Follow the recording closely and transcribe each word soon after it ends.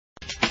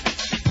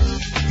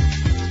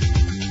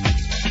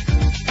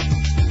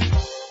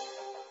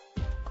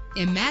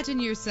Imagine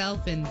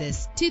yourself in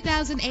this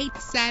 2008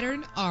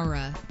 Saturn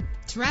Aura.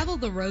 Travel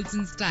the roads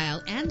in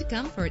style and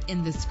comfort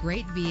in this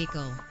great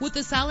vehicle. With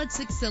a solid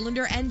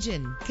 6-cylinder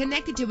engine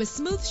connected to a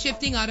smooth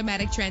shifting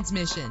automatic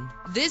transmission.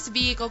 This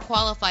vehicle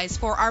qualifies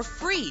for our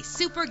free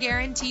Super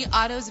Guarantee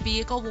Autos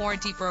Vehicle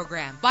Warranty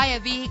Program. Buy a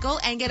vehicle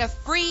and get a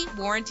free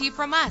warranty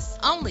from us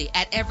only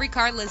at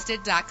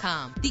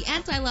everycarlisted.com. The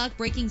anti-lock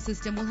braking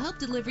system will help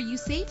deliver you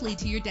safely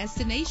to your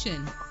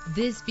destination.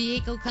 This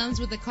vehicle comes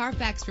with a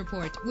Carfax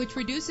report, which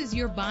reduces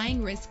your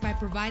buying risk by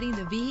providing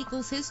the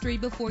vehicle's history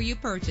before you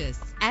purchase.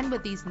 And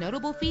with these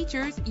notable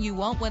features, you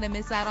won't want to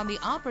miss out on the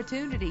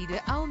opportunity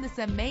to own this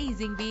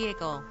amazing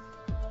vehicle.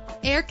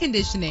 Air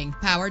conditioning,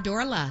 power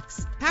door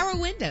locks, power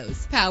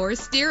windows, power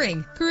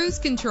steering, cruise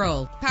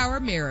control,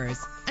 power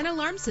mirrors, an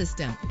alarm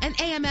system, an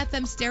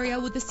AM/FM stereo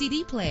with a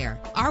CD player.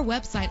 Our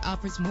website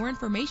offers more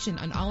information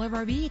on all of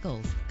our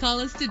vehicles.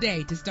 Call us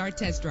today to start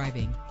test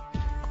driving.